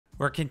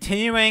We're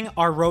continuing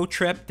our road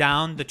trip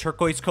down the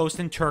Turquoise coast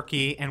in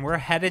Turkey, and we're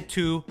headed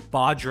to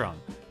Bodrum.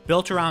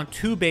 Built around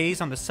 2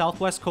 bays on the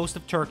southwest coast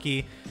of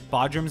Turkey,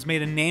 Bodrum's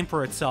made a name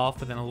for itself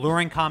with an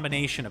alluring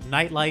combination of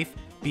nightlife,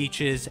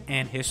 beaches,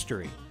 and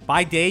history.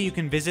 By day, you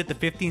can visit the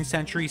 15th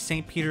century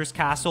St. Peter's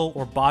Castle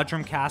or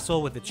Bodrum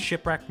Castle with its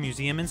shipwreck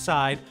museum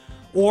inside,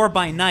 or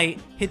by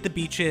night, hit the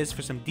beaches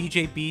for some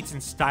DJ beats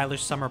and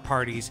stylish summer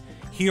parties.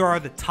 Here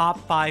are the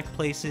top 5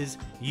 places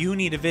you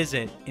need to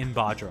visit in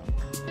Bodrum.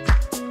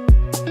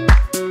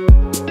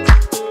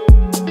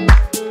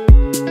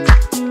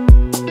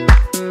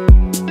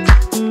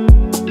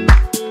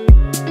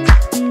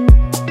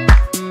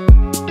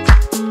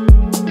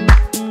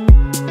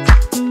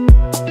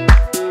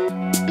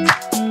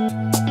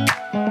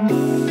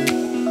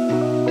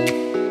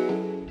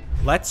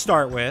 Let's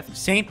start with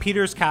St.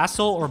 Peter's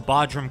Castle or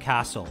Bodrum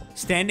Castle.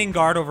 Standing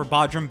guard over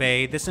Bodrum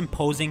Bay, this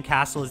imposing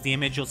castle is the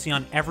image you'll see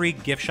on every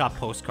gift shop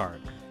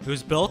postcard. It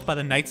was built by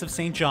the Knights of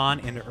St. John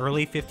in the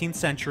early 15th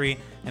century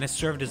and has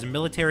served as a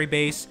military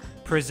base,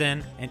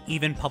 prison, and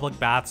even public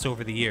baths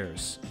over the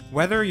years.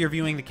 Whether you're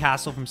viewing the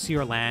castle from sea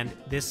or land,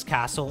 this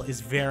castle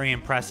is very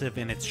impressive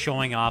in its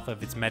showing off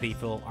of its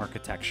medieval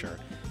architecture.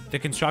 The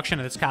construction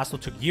of this castle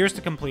took years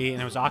to complete,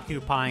 and it was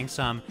occupying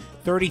some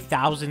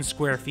 30,000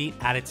 square feet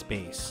at its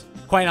base.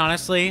 Quite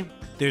honestly,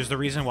 there's the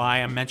reason why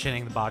I'm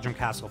mentioning the Bodrum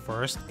Castle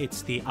first.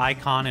 It's the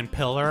icon and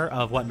pillar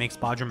of what makes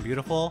Bodrum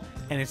beautiful,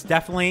 and it's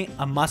definitely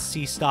a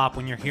must-see stop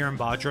when you're here in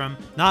Bodrum,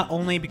 not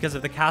only because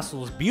of the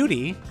castle's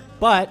beauty,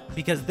 but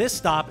because this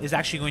stop is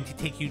actually going to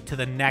take you to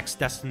the next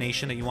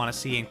destination that you want to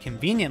see, and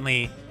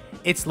conveniently,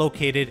 it's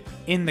located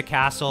in the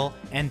castle,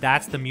 and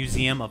that's the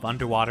Museum of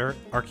Underwater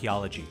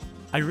Archaeology.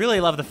 I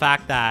really love the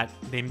fact that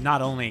they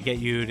not only get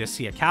you to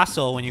see a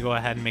castle when you go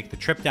ahead and make the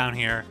trip down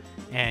here,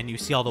 and you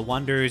see all the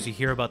wonders, you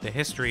hear about the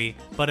history,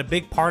 but a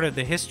big part of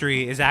the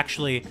history is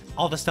actually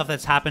all the stuff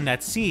that's happened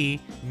at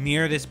sea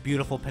near this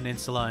beautiful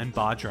peninsula in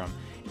Bodrum.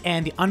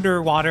 And the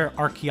underwater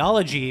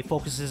archaeology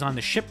focuses on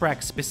the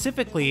shipwrecks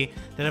specifically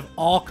that have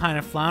all kind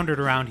of floundered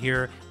around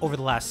here over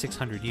the last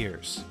 600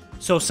 years.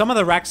 So some of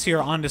the wrecks here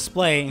on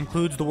display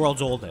includes the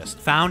world's oldest,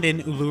 found in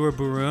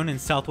Uluburun in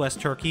southwest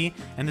Turkey,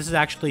 and this is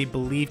actually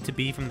believed to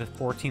be from the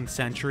 14th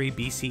century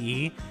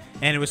BCE,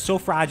 and it was so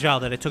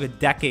fragile that it took a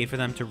decade for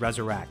them to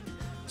resurrect.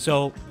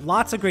 So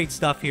lots of great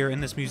stuff here in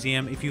this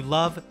museum. If you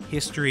love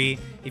history,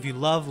 if you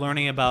love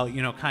learning about,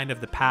 kind of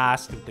the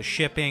past, the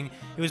shipping,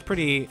 it was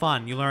pretty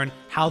fun. You learn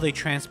how they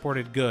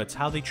transported goods,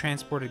 how they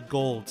transported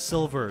gold,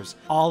 silvers,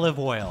 olive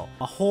oil,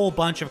 a whole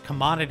bunch of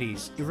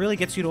commodities. It really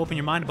gets you to open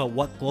your mind about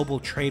what global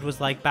trade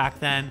was like back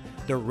then,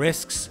 the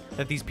risks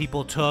that these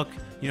people took,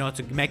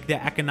 to make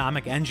the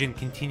economic engine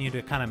continue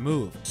to kind of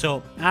move.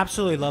 So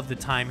absolutely love the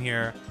time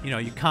here.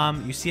 You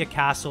come, you see a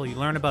castle, you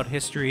learn about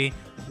history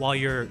while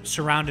you're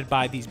surrounded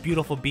by these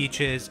beautiful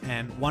beaches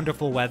and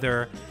wonderful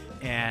weather.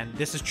 And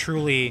this is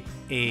truly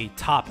a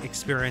top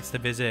experience to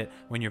visit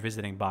when you're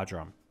visiting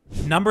Bodrum.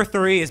 Number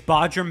 3 is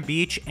Bodrum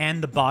Beach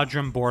and the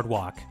Bodrum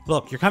Boardwalk.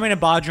 Look, you're coming to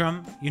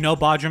Bodrum. You know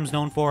Bodrum's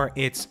known for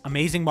its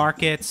amazing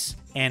markets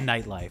and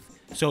nightlife.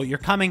 So you're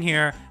coming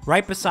here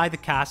right beside the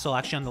castle.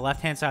 Actually, on the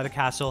left-hand side of the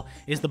castle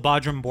is the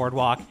Bodrum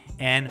Boardwalk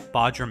and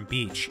Bodrum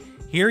Beach.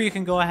 Here you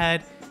can go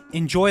ahead,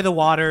 enjoy the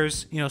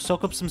waters,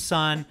 soak up some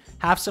sun,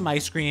 have some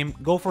ice cream,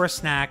 go for a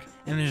snack,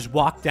 and then just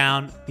walk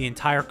down the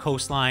entire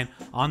coastline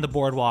on the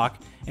boardwalk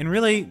and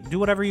really do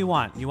whatever you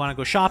want. You want to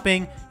go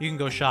shopping, you can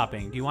go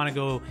shopping. Do you want to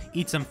go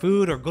eat some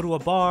food or go to a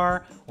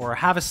bar or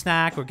have a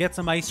snack or get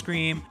some ice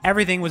cream?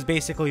 Everything was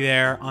basically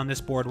there on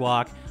this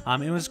boardwalk.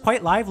 It was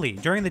quite lively.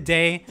 During the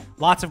day,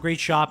 lots of great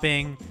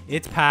shopping.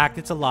 It's packed,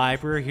 it's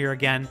alive. We were here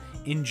again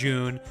in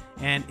June,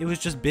 and it was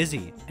just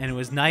busy, and it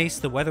was nice.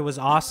 The weather was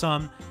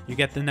awesome. You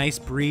get the nice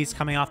breeze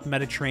coming off the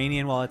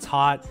Mediterranean while it's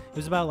hot. It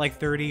was about like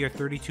 30 or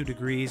 32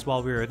 degrees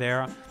while we were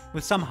there,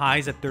 with some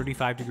highs at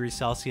 35 degrees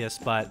Celsius,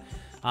 but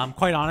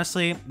quite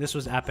honestly, this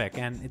was epic,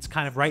 and it's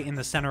kind of right in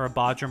the center of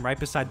Bodrum, right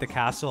beside the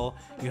castle.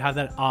 You have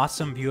that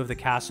awesome view of the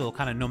castle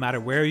kind of no matter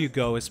where you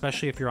go,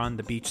 especially if you're on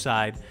the beach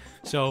side.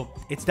 So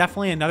it's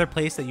definitely another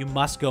place that you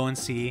must go and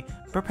see.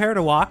 Prepare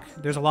to walk.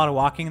 There's a lot of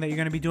walking that you're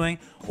going to be doing.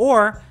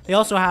 Or they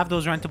also have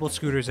those rentable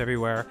scooters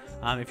everywhere.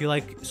 If you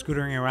like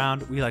scootering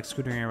around, we like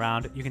scootering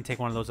around. You can take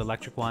one of those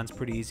electric ones.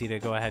 Pretty easy to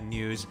go ahead and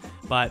use.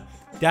 But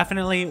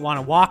definitely want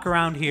to walk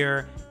around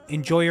here.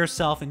 Enjoy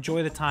yourself.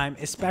 Enjoy the time,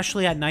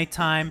 especially at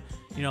nighttime.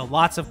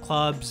 Lots of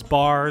clubs,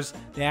 bars.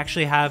 They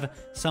actually have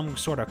some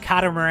sort of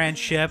catamaran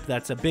ship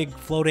that's a big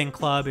floating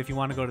club if you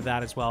want to go to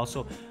that as well.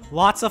 So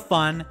lots of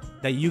fun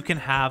that you can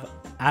have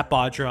at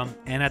Bodrum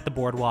and at the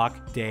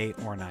boardwalk day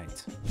or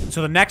night.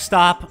 So the next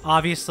stop,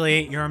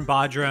 obviously, you're in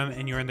Bodrum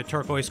and you're in the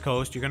Turquoise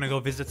coast. You're going to go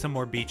visit some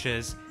more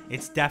beaches.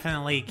 It's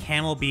definitely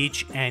Camel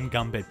Beach and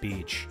Gumbet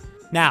Beach.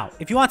 Now,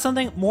 if you want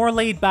something more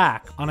laid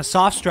back on a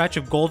soft stretch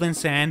of golden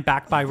sand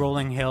backed by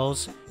rolling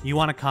hills, you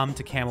want to come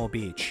to Camel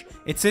Beach.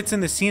 It sits in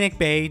the scenic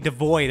bay,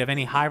 devoid of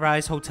any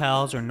high-rise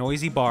hotels or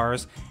noisy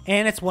bars,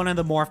 and it's one of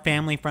the more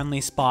family-friendly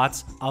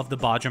spots of the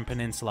Bodrum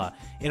Peninsula.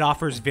 It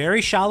offers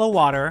very shallow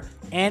water,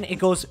 and it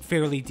goes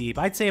fairly deep.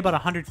 I'd say about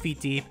 100 feet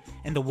deep,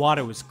 and the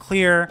water was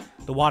clear,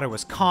 the water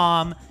was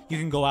calm. You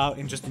can go out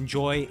and just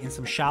enjoy in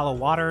some shallow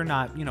water,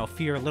 not,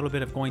 fear a little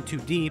bit of going too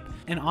deep.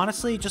 And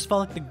honestly, it just felt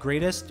like the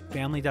greatest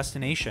family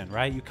destination,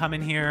 right? You come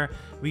in here,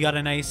 we got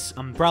a nice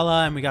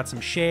umbrella and we got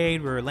some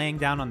shade. We were laying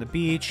down on the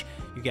beach.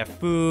 You get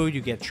food,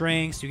 you get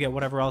drinks, you get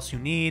whatever else you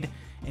need.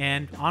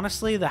 And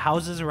honestly, the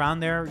houses around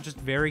there are just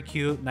very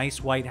cute,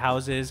 nice white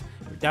houses.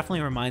 It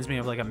definitely reminds me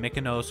of like a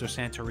Mykonos or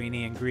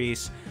Santorini in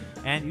Greece.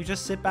 And you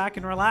just sit back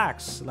and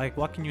relax. Like,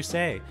 what can you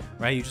say,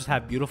 right? You just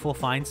have beautiful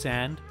fine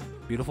sand,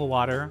 beautiful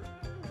water,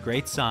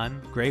 great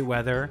sun, great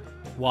weather,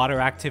 water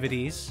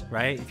activities,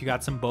 right? If you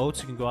got some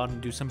boats, you can go out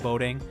and do some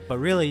boating. But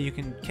really, you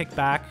can kick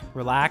back,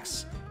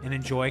 relax, and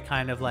enjoy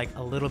kind of like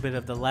a little bit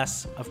of the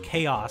less of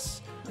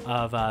chaos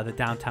of the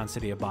downtown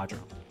city of Bodrum.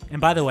 And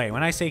by the way,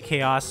 when I say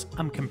chaos,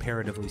 I'm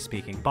comparatively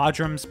speaking.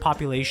 Bodrum's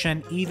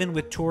population, even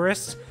with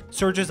tourists,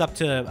 surges up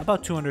to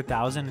about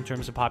 200,000 in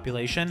terms of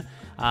population.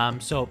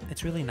 So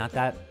it's really not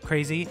that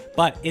crazy,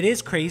 but it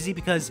is crazy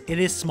because it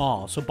is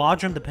small. So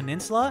Bodrum, the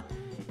peninsula,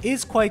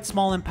 is quite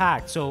small in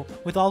pack. So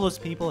with all those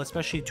people,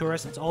 especially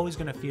tourists, it's always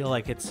going to feel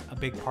like it's a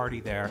big party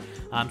there.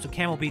 So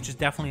Camel Beach is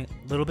definitely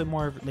a little bit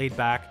more laid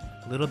back,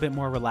 a little bit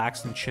more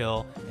relaxed and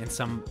chill, in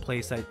some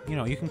place that,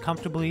 you can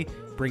comfortably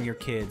bring your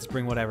kids,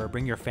 bring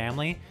your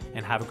family,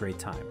 and have a great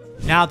time.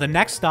 Now, the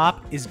next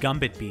stop is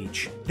Gumbet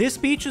Beach. This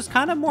beach is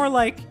kind of more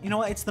like,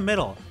 it's the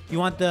middle. You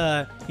want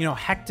the,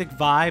 hectic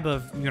vibe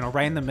of,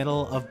 right in the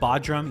middle of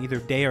Bodrum, either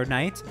day or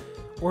night,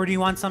 or do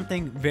you want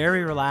something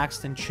very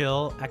relaxed and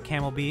chill at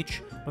Camel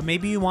Beach, but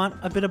maybe you want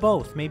a bit of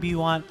both. Maybe you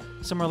want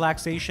some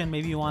relaxation,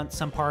 maybe you want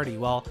some party.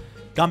 Well,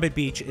 Gumbet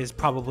Beach is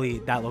probably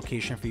that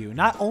location for you.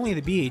 Not only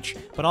the beach,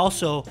 but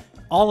also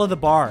all of the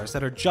bars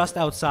that are just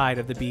outside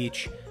of the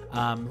beach,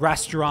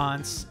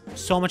 restaurants,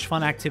 so much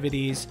fun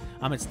activities.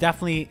 It's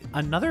definitely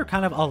another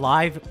kind of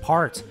alive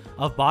part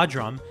of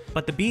Bodrum,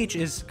 but the beach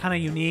is kind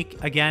of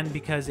unique again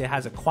because it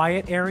has a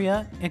quiet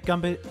area at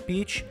Gumbet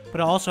Beach,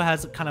 but it also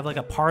has kind of like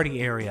a party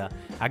area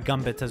at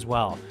Gumbet as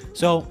well.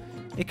 So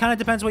it kind of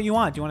depends what you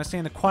want. Do you want to stay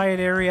in the quiet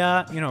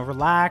area,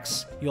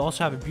 relax? You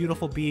also have a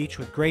beautiful beach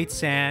with great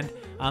sand.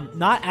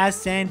 Not as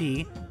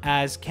sandy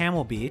as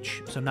Camel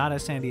Beach,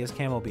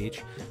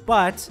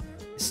 but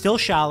still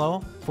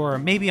shallow for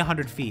maybe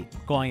 100 feet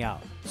going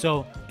out.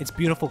 So it's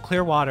beautiful,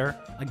 clear water.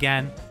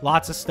 Again,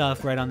 lots of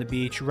stuff right on the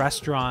beach,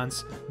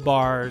 restaurants,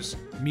 bars,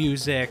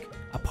 music,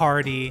 a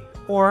party,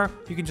 or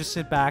you can just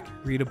sit back,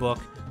 read a book,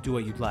 do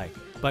what you'd like.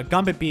 But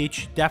Gumbet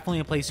Beach, definitely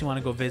a place you want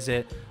to go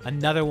visit.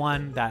 Another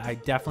one that I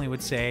definitely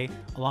would say,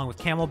 along with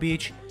Camel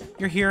Beach,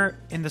 you're here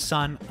in the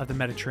sun of the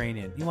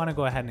Mediterranean. You want to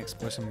go ahead and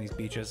explore some of these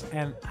beaches,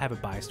 and I have a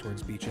bias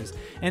towards beaches.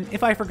 And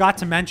if I forgot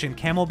to mention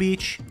Camel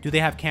Beach, do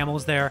they have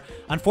camels there?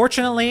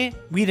 Unfortunately,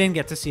 we didn't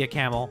get to see a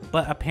camel,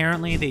 but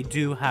apparently they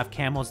do have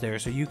camels there,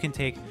 so you can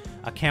take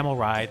a camel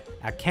ride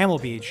at Camel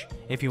Beach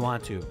if you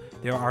want to.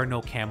 There are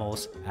no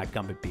camels at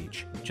Gumbet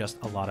Beach, just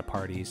a lot of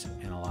parties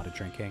and a lot of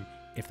drinking,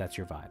 if that's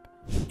your vibe.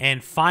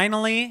 And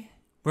finally,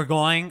 we're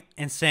going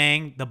and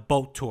saying the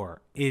boat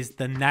tour is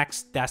the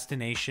next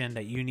destination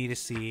that you need to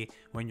see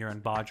when you're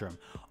in Bodrum.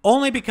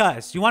 Only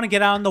because you want to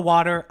get out on the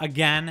water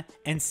again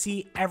and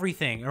see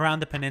everything around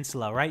the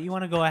peninsula, right? You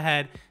want to go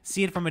ahead,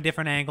 see it from a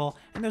different angle,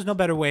 and there's no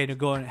better way to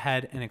go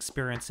ahead and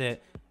experience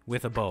it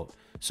with a boat.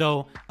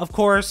 So, of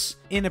course,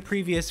 in a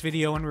previous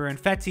video when we were in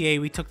Fethiye,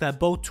 we took that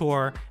boat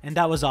tour, and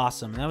that was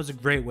awesome. That was a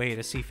great way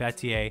to see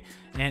Fethiye.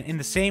 And in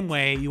the same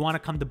way, you want to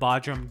come to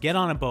Bodrum, get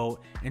on a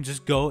boat, and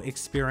just go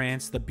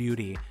experience the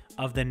beauty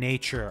of the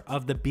nature,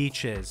 of the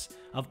beaches,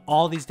 of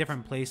all these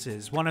different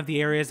places. One of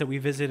the areas that we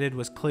visited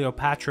was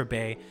Cleopatra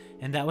Bay,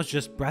 and that was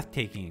just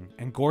breathtaking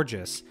and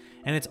gorgeous.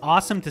 And it's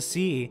awesome to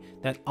see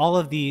that all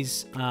of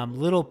these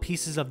little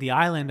pieces of the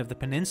island, of the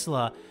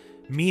peninsula,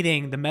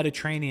 meeting the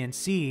Mediterranean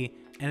Sea,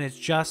 and it's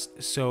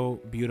just so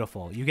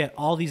beautiful. You get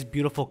all these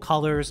beautiful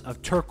colors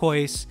of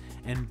turquoise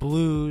and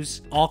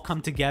blues all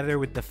come together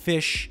with the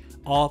fish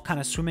all kind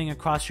of swimming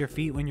across your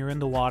feet when you're in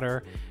the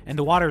water. And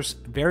the water's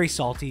very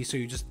salty, so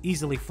you just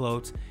easily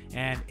float.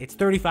 And it's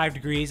 35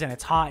 degrees and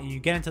it's hot, and you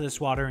get into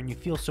this water and you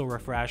feel so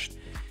refreshed.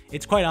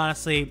 It's quite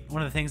honestly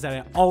one of the things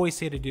that I always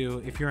say to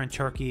do if you're in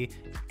Turkey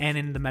and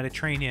in the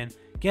Mediterranean.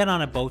 Get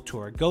on a boat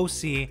tour. Go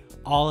see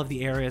all of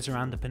the areas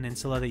around the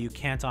peninsula that you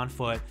can't on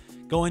foot.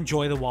 Go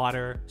enjoy the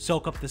water,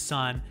 soak up the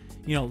sun,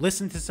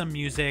 listen to some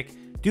music,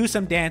 do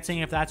some dancing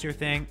if that's your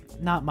thing.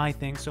 Not my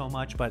thing so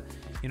much, but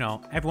You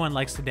know, everyone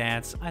likes to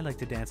dance. I like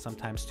to dance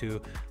sometimes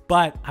too,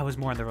 but I was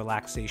more in the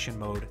relaxation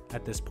mode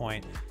at this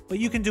point. But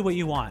you can do what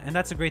you want, and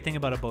that's a great thing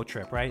about a boat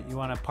trip, right? You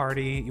want to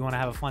party, you want to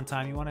have a fun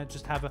time, you want to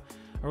just have a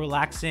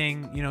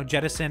relaxing, you know,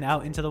 jettison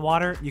out into the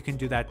water, you can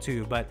do that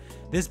too. But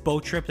this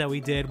boat trip that we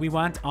did, we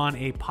went on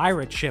a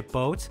pirate ship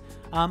boat,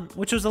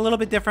 which was a little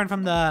bit different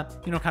from the,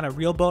 you know, kind of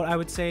real boat, I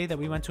would say, that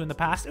we went to in the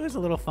past. It was a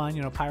little fun,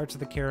 you know, Pirates of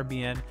the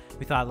Caribbean.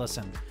 We thought,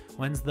 listen,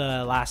 when's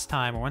the last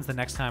time or when's the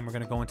next time we're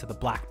going to go into the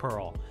Black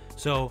Pearl?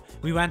 So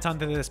we went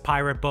onto this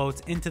pirate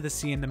boat into the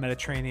sea in the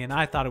Mediterranean.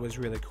 I thought it was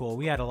really cool.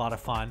 We had a lot of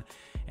fun.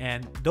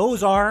 And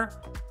those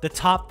are the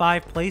top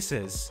 5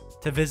 places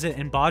to visit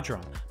in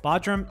Bodrum.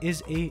 Bodrum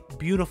is a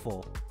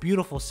beautiful,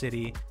 beautiful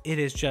city. It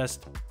is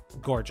just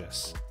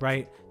gorgeous,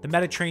 right? The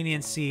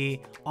Mediterranean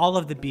Sea, all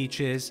of the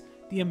beaches,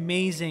 the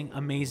amazing,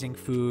 amazing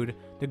food,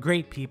 the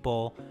great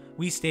people.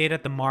 We stayed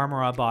at the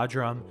Marmara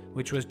Bodrum,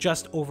 which was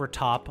just over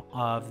top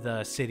of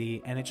the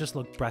city, and it just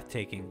looked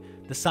breathtaking.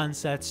 The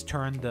sunsets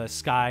turned the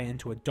sky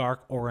into a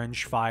dark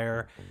orange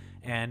fire,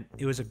 and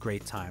it was a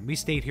great time. We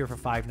stayed here for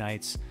 5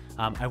 nights.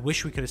 I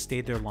wish we could have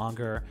stayed there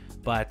longer,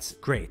 but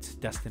great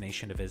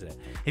destination to visit.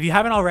 If you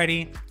haven't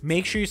already,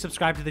 make sure you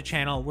subscribe to the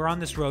channel. We're on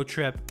this road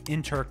trip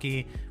in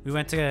Turkey. We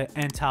went to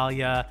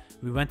Antalya,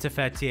 we went to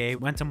Fethiye,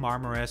 went to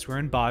Marmaris, we're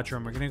in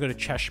Bodrum. We're gonna go to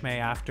Çeşme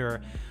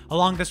after,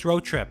 along this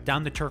road trip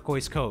down the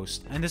Turquoise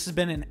coast. And this has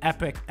been an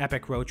epic,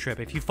 epic road trip.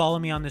 If you follow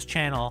me on this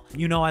channel,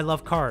 you know I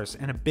love cars.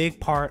 And a big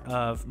part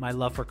of my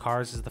love for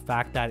cars is the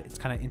fact that it's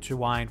kind of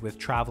intertwined with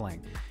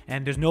traveling.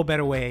 And there's no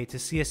better way to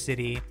see a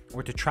city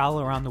or to travel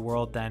around the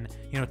world than,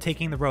 you know,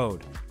 taking the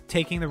road,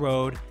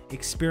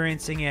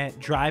 experiencing it,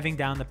 driving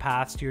down the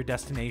paths to your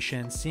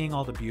destination, seeing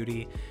all the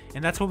beauty.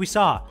 And that's what we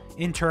saw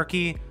in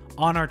Turkey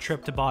on our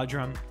trip to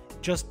Bodrum.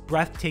 Just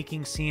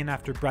breathtaking scene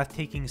after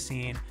breathtaking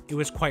scene. It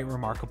was quite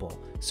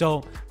remarkable.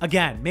 So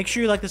again, make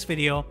sure you like this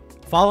video.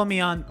 Follow me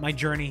on my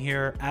journey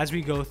here as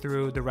we go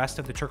through the rest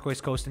of the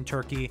Turquoise coast in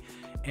Turkey,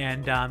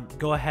 and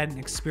go ahead and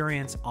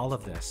experience all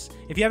of this.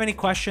 If you have any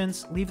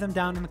questions, leave them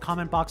down in the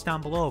comment box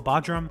down below.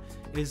 Bodrum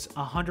is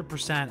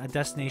 100% a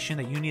destination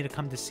that you need to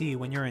come to see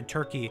when you're in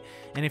Turkey.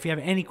 And if you have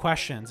any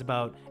questions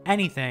about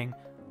anything,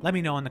 let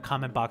me know in the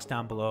comment box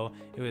down below.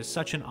 It was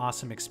such an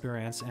awesome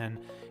experience, and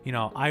you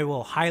know, I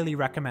will highly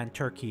recommend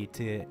Turkey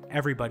to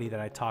everybody that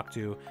I talk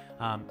to,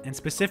 and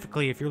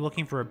specifically if you're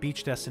looking for a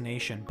beach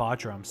destination,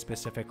 Bodrum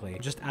specifically,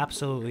 just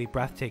absolutely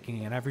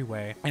breathtaking in every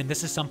way. And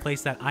this is some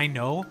place that I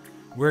know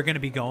we're going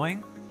to be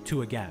going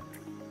to again.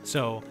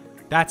 So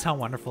that's how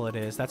wonderful it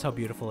is, that's how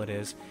beautiful it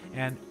is.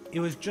 And it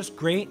was just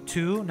great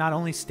too, not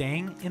only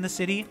staying in the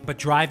city, but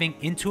driving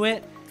into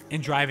it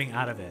and driving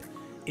out of it.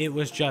 It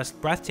was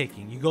just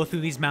breathtaking. You go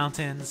through these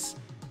mountains,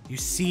 you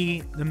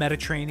see the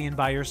Mediterranean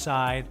by your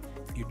side,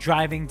 you're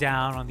driving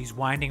down on these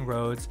winding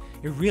roads.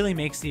 It really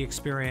makes the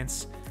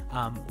experience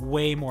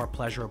way more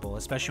pleasurable,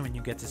 especially when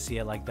you get to see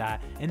it like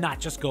that and not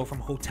just go from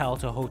hotel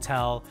to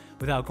hotel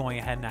without going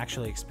ahead and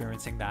actually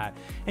experiencing that.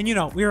 And you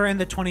know, we were in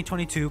the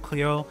 2022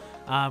 Clio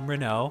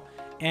Renault,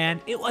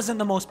 and it wasn't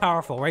the most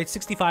powerful, right?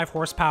 65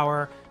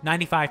 horsepower,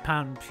 95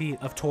 pound-feet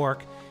of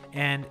torque.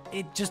 And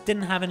it just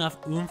didn't have enough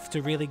oomph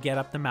to really get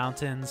up the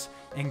mountains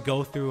and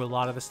go through a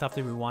lot of the stuff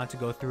that we wanted to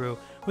go through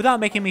without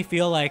making me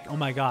feel like, oh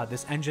my God,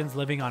 this engine's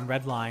living on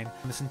redline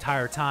this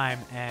entire time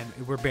and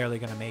we're barely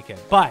gonna make it.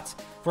 But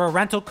for a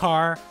rental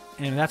car,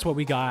 and that's what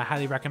we got, I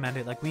highly recommend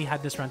it. Like, we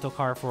had this rental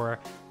car for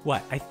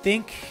what, I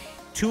think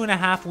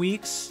 2.5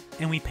 weeks,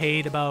 and we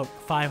paid about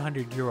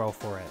 500 euro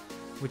for it,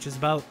 which is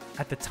about,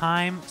 at the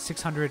time,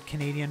 600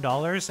 Canadian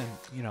dollars. And,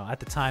 you know, at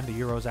the time, the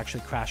euros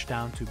actually crashed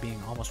down to being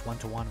almost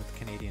 1-to-1 with the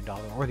Canadian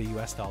dollar or the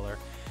US dollar.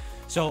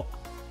 So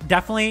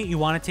definitely you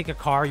want to take a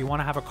car, you want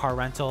to have a car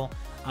rental.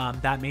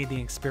 That made the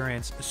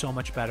experience so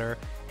much better.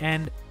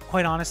 And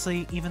quite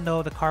honestly, even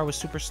though the car was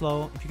super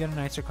slow, if you get a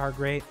nicer car,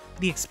 great.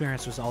 The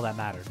experience was all that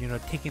mattered. You know,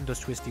 taking those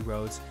twisty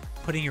roads,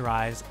 putting your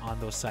eyes on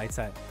those sites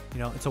that, you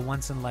know, it's a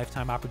once in a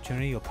lifetime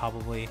opportunity you'll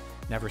probably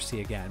never see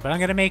again. But I'm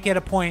going to make it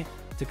a point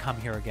to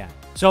come here again.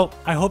 So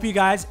I hope you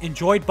guys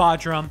enjoyed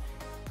Bodrum,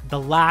 the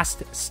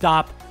last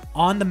stop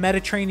on the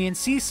Mediterranean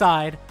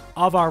seaside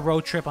of our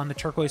road trip on the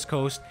Turquoise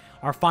coast.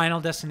 Our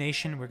final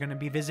destination, we're going to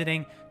be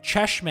visiting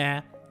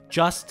Çeşme,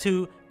 just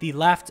to the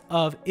left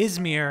of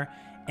Izmir,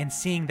 and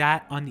seeing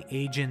that on the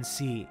Aegean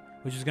Sea,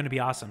 which is going to be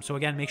awesome. So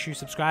again, make sure you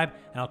subscribe,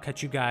 and I'll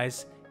catch you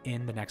guys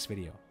in the next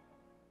video.